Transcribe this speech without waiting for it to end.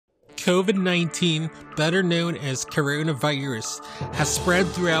COVID-19, better known as coronavirus, has spread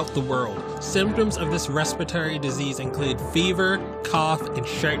throughout the world. Symptoms of this respiratory disease include fever, cough, and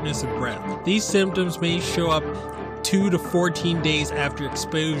shortness of breath. These symptoms may show up 2 to 14 days after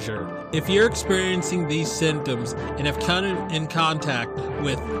exposure. If you're experiencing these symptoms and have come in contact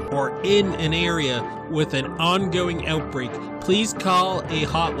with or in an area with an ongoing outbreak, please call a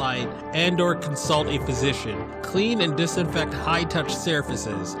hotline and/or consult a physician. Clean and disinfect high-touch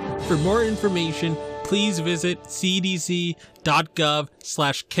surfaces. For more information, please visit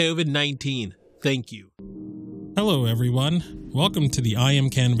cdc.gov/COVID-19. Thank you. Hello, everyone. Welcome to the I Am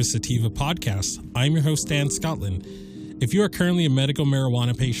Cannabis Sativa podcast. I'm your host, Dan Scotland. If you are currently a medical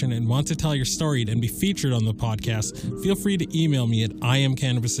marijuana patient and want to tell your story and be featured on the podcast, feel free to email me at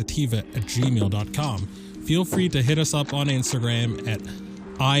iamcannabissativa@gmail.com. Feel free to hit us up on Instagram at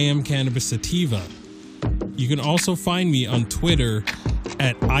iamcannabissativa. You can also find me on Twitter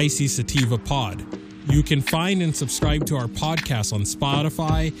at ICSativaPod. You can find and subscribe to our podcast on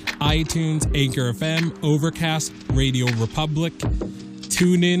Spotify, iTunes, Anchor FM, Overcast, Radio Republic,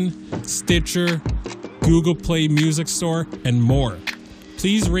 TuneIn, Stitcher, Google Play Music Store, and more.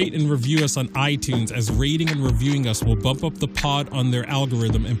 Please rate and review us on iTunes, as rating and reviewing us will bump up the pod on their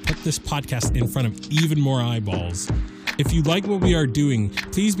algorithm and put this podcast in front of even more eyeballs. If you like what we are doing,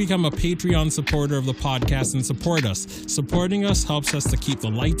 please become a Patreon supporter of the podcast and support us. Supporting us helps us to keep the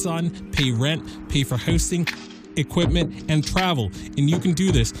lights on, pay rent, pay for hosting, equipment, and travel. And you can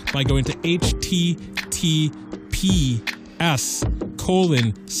do this by going to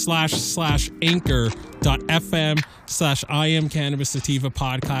https://anchor.fm/iamcannabissativa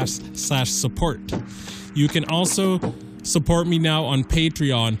podcast/support. You can also support me now on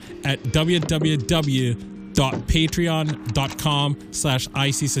Patreon at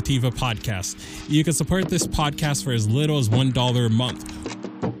www.patreon.com/ICSativa podcast. You can support this podcast for as little as $1 a month.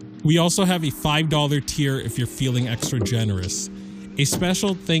 We also have a $5 tier if you're feeling extra generous. A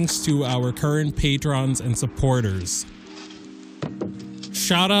special thanks to our current patrons and supporters.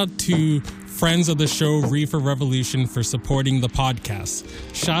 Shout out to friends of the show, Reefer Revolution, for supporting the podcast.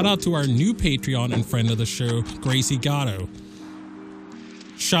 Shout out to our new Patreon and friend of the show, Gracie Gatto.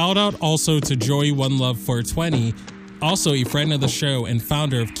 Shout out also to Joey One Love 420, also a friend of the show and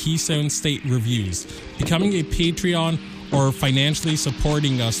founder of Keystone State Reviews. Becoming a Patreon or financially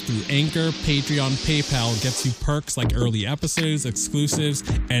supporting us through Anchor, Patreon, PayPal gets you perks like early episodes, exclusives,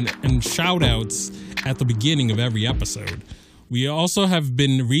 and shout outs at the beginning of every episode. We also have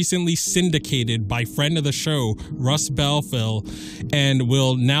been recently syndicated by friend of the show, Russ Belfill, and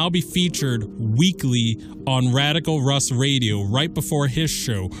will now be featured weekly on Radical Russ Radio right before his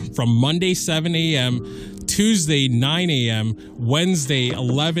show from Monday 7 a.m., Tuesday 9 a.m., Wednesday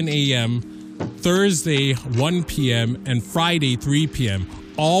 11 a.m., Thursday 1 p.m., and Friday 3 p.m.,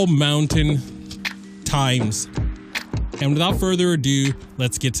 all mountain times. And without further ado,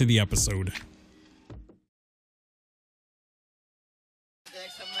 let's get to the episode.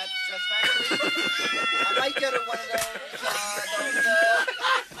 I might get her one of those,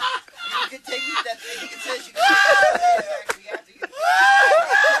 you can take me that thing, you can say she can we have to get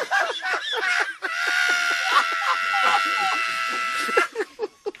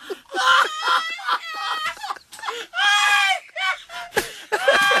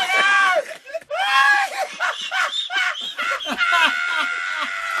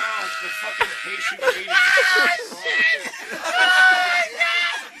the fucking patient waiting.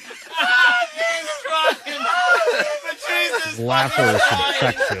 Laughers from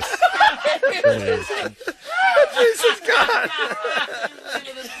Texas. Jesus God!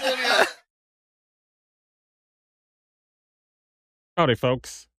 Howdy,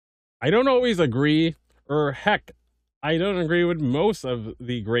 folks. I don't always agree, or heck, I don't agree with most of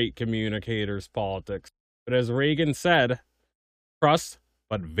the great communicators' politics. But as Reagan said, trust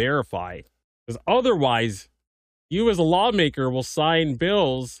but verify. Because otherwise, you as a lawmaker will sign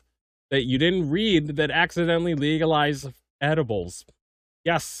bills that you didn't read that accidentally legalize edibles.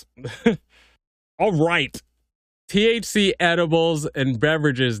 Yes. All right. THC edibles and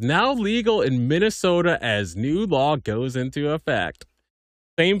beverages now legal in Minnesota as new law goes into effect.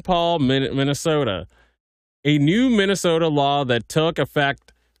 St. Paul, Minnesota. A new Minnesota law that took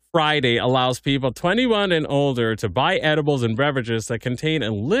effect Friday allows people 21 and older to buy edibles and beverages that contain a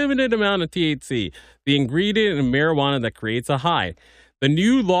limited amount of THC, the ingredient in marijuana that creates a high. The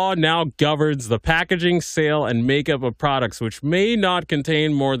new law now governs the packaging, sale, and makeup of products which may not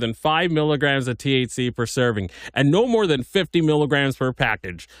contain more than 5 milligrams of THC per serving and no more than 50 milligrams per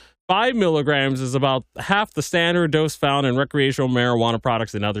package. 5 milligrams is about half the standard dose found in recreational marijuana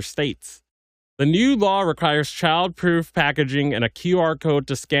products in other states. The new law requires child-proof packaging and a QR code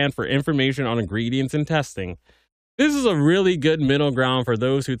to scan for information on ingredients and testing. This is a really good middle ground for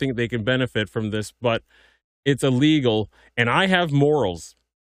those who think they can benefit from this, but it's illegal, and I have morals.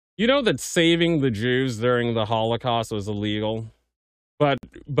 You know that saving the Jews during the Holocaust was illegal? But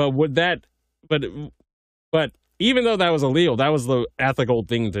would that but even though that was illegal, that was the ethical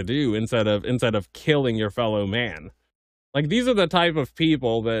thing to do instead of killing your fellow man. Like, these are the type of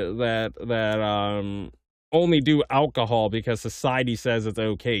people that only do alcohol because society says it's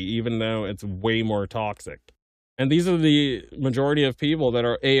okay, even though it's way more toxic. And these are the majority of people that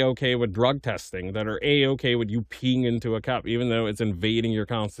are A-okay with drug testing, that are A-okay with you peeing into a cup, even though it's invading your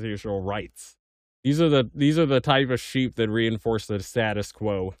constitutional rights. These are the type of sheep that reinforce the status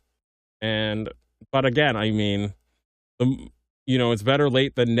quo. But again, I mean, it's better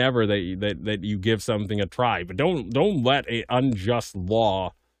late than never that you give something a try. But don't let an unjust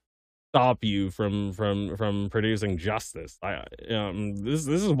law stop you from producing justice. This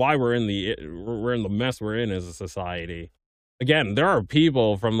is why we're in the mess we're in as a society. Again, there are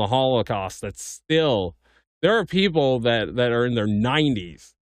people from the Holocaust there are people that are in their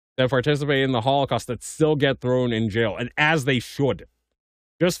 90s that participate in the Holocaust that still get thrown in jail, and as they should.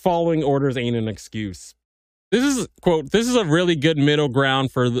 Just following orders ain't an excuse. This is a really good middle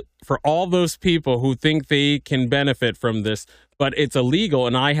ground for all those people who think they can benefit from this, but it's illegal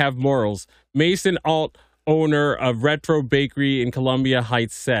and I have morals. Mason Alt, owner of Retro Bakery in Columbia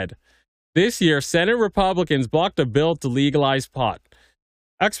Heights, said, "This year, Senate Republicans blocked a bill to legalize pot.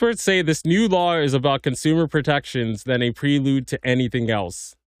 Experts say this new law is about consumer protections than a prelude to anything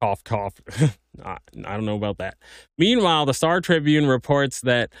else." Cough, cough. I don't know about that. Meanwhile, the Star Tribune reports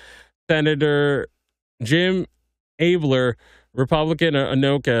that Senator Jim Abler, Republican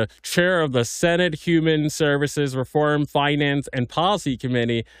Anoka, chair of the Senate Human Services Reform, Finance, and Policy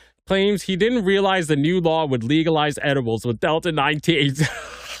Committee, claims he didn't realize the new law would legalize edibles with Delta-9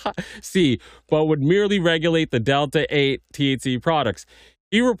 THC, but would merely regulate the Delta-8 THC products.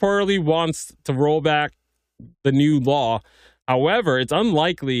 He reportedly wants to roll back the new law. However, it's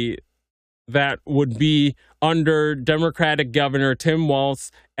unlikely that would be under Democratic Governor Tim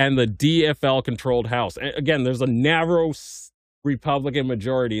Walz and the DFL-controlled House. And again, there's a narrow Republican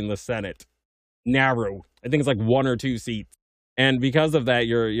majority in the Senate. Narrow. I think it's like 1 or 2 seats. And because of that,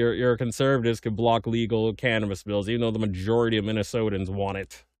 your conservatives could block legal cannabis bills, even though the majority of Minnesotans want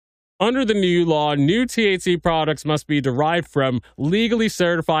it. Under the new law, new THC products must be derived from legally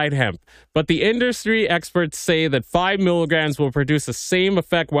certified hemp, but the industry experts say that 5 milligrams will produce the same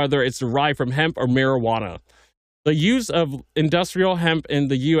effect whether it's derived from hemp or marijuana. The use of industrial hemp in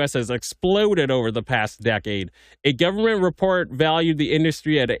the U.S. has exploded over the past decade. A government report valued the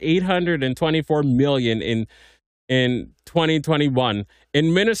industry at $824 million in 2021.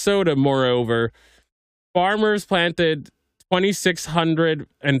 In Minnesota, moreover, farmers planted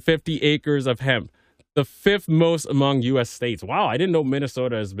 2,650 acres of hemp, the 5th most among U.S. states. Wow, I didn't know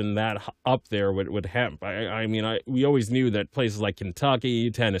Minnesota has been that up there with hemp. We always knew that places like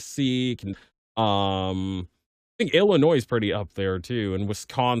Kentucky, Tennessee, I think Illinois is pretty up there too, and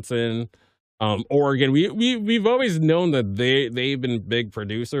Wisconsin, Oregon. We've always known that they've been big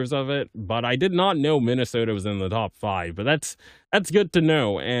producers of it, but I did not know Minnesota was in the top 5. But that's good to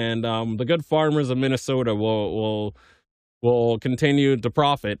know, and the good farmers of Minnesota will continue to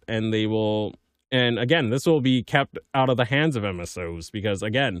profit, and they will. And again, this will be kept out of the hands of MSOs because,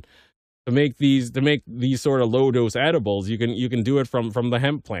 again, to make these sort of low dose edibles, you can do it from the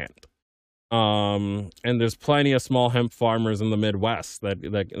hemp plant. And there's plenty of small hemp farmers in the Midwest that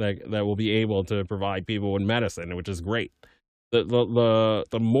will be able to provide people with medicine, which is great.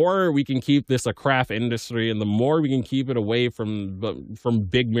 The more we can keep this a craft industry, and the more we can keep it away from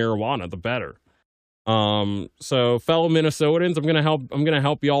big marijuana, the better. So fellow Minnesotans, I'm gonna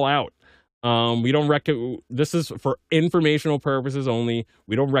help y'all out. We don't this is for informational purposes only.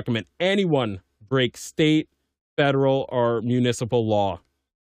 We don't recommend anyone break state, federal, or municipal law.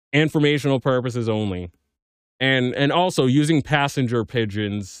 Informational purposes only. And also using passenger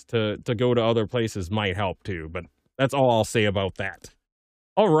pigeons to go to other places might help too, but that's all I'll say about that.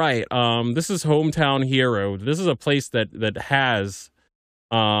 All right, this is Hometown Hero. This is a place that has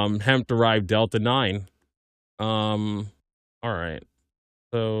hemp-derived Delta-9. All right.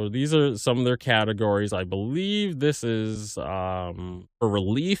 So these are some of their categories. I believe this is for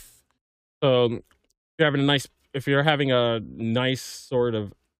relief. So if you're having a nice sort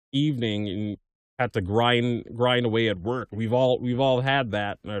of evening and have to grind away at work, we've all had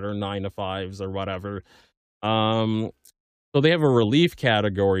that at our 9 to 5s or whatever. So they have a relief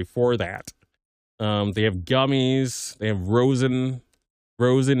category for that. They have gummies. They have rosin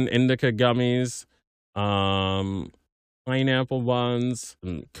Rosen indica gummies, pineapple buns,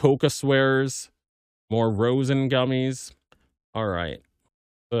 and coca swears, more Rosen gummies. All right.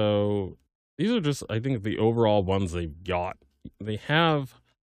 So these are just, I think, the overall ones they've got. They have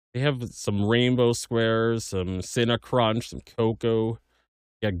some rainbow squares, some Cinna Crunch, some cocoa.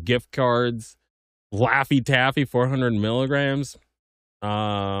 Got gift cards, Laffy Taffy 400 milligrams,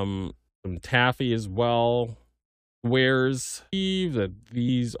 some taffy as well. Squares. That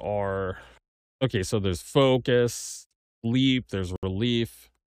these are okay. So there's Focus, Leap, there's Relief.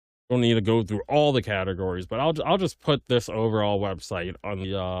 Don't need to go through all the categories, but I'll just put this overall website on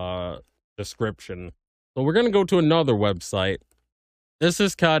the description. So we're gonna go to another website. This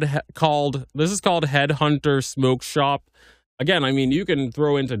is called Headhunter Smoke Shop. Again, I mean, you can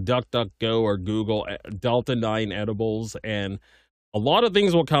throw into DuckDuckGo or Google Delta 9 edibles, and a lot of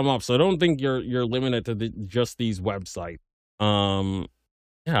things will come up. So don't think you're limited to just these websites.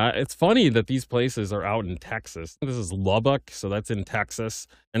 Yeah, it's funny that these places are out in Texas. This is Lubbock, so that's in Texas,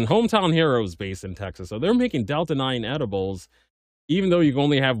 and Hometown Hero is based in Texas. So they're making Delta 9 edibles, even though you can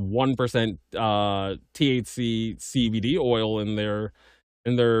only have 1% THC CBD oil in their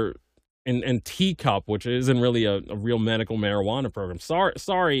teacup, which isn't really a real medical marijuana program. Sorry,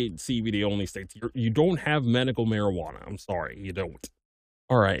 CBD only states you don't have medical marijuana. I'm sorry, you don't.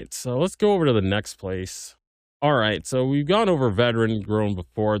 All right, so let's go over to the next place. All right, so we've gone over Veteran Grown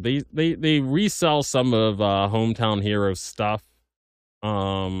before. They resell some of Hometown Hero stuff.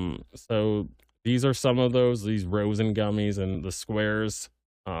 So these are some of these Rosen gummies and the squares.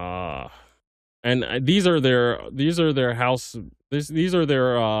 And these are their house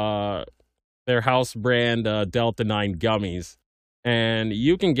brand Delta 9 gummies, and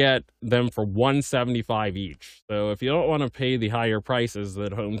you can get them for $175 each. So if you don't want to pay the higher prices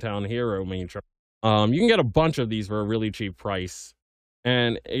that Hometown Hero may charge, you can get a bunch of these for a really cheap price.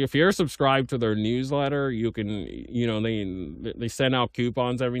 And if you're subscribed to their newsletter, you can, they send out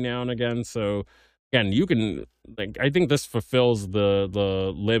coupons every now and again. So again, you can, I think this fulfills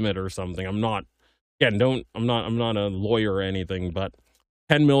the limit or something. I'm not a lawyer or anything, but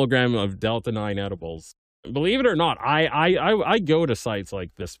 10 milligram of Delta 9 edibles. Believe it or not, I go to sites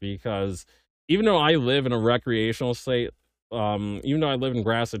like this because even though I live in a recreational state, even though I live in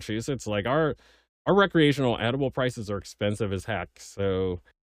Massachusetts, like our recreational edible prices are expensive as heck. So,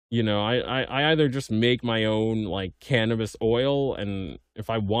 I either just make my own like cannabis oil, and if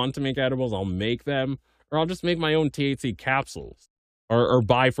I want to make edibles, I'll make them, or I'll just make my own THC capsules, or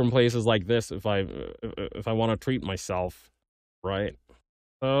buy from places like this if I want to treat myself, right?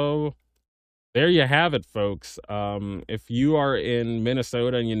 So there you have it, folks. If you are in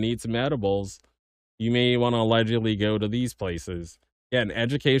Minnesota and you need some edibles, you may want to allegedly go to these places. Again,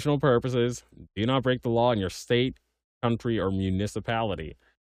 educational purposes. Do not break the law in your state, country, or municipality.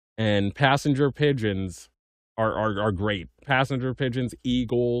 And passenger pigeons are great. Passenger pigeons,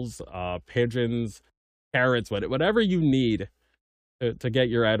 eagles, pigeons, parrots, whatever you need to get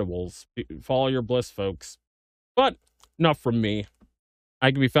your edibles. Follow your bliss, folks. But enough from me.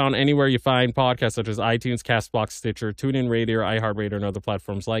 I can be found anywhere you find podcasts such as iTunes, CastBox, Stitcher, TuneIn Radio, iHeartRadio, and other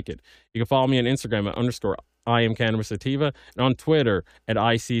platforms like it. You can follow me on Instagram at _I am Cannabis Sativa, and on Twitter at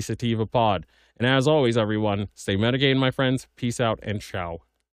IC Sativa Pod. And as always, everyone, stay medicated, my friends. Peace out and ciao.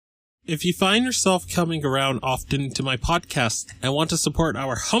 If you find yourself coming around often to my podcast and want to support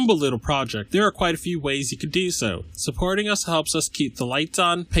our humble little project, there are quite a few ways you could do so. Supporting us helps us keep the lights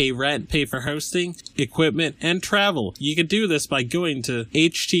on, pay rent, pay for hosting, equipment, and travel. You can do this by going to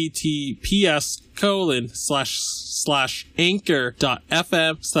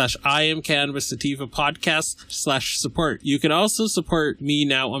https://anchor.fm/I am Cannabis Sativa podcast/support. You can also support me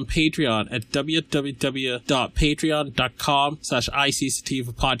now on Patreon at www.patreon.com/IC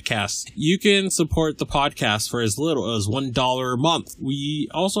Sativa podcast. You can support the podcast for as little as $1 a month. We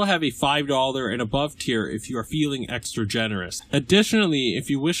also have a $5 and above tier if you are feeling extra generous. Additionally, if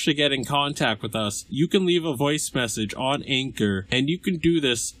you wish to get in contact with us, you can leave a voice message on Anchor, and you can do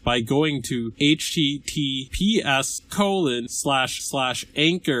this by going to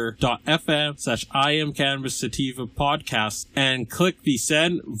https://anchor.fm/I am Cannabis Sativa podcast and click the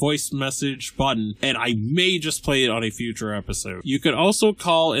send voice message button, and I may just play it on a future episode. You can also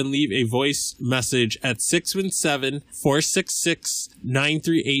call and leave a voice message at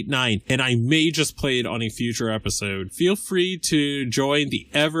 617-466-9389, and I may just play it on a future episode. Feel free to join the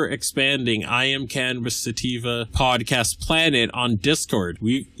ever-expanding I Am Cannabis Sativa podcast planet on Discord.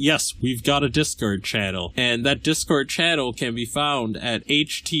 We've got a Discord channel, and that Discord channel can be found at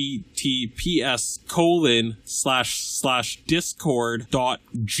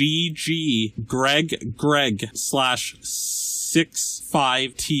https://discord.gg/greg/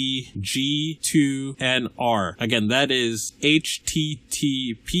 65TG2NR. Again, that is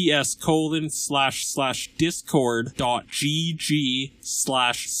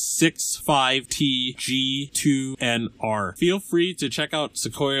https://discord.gg/65TG2NR. Feel free to check out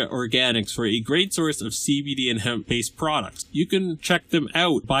Sequoia Organics for a great source of CBD and hemp-based products. You can check them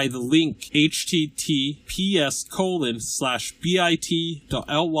out by the link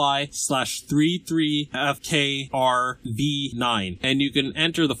https://bit.ly/33FKRV9, and you can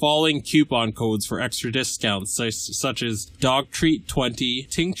enter the following coupon codes for extra discounts, such as Dog Treat 20,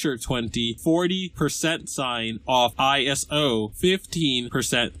 Tincture 20, 40% off ISO,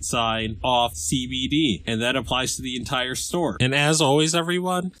 15% off CBD, and that applies to the entire store. And as always,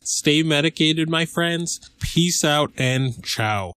 everyone, stay medicated, my friends. Peace out and ciao.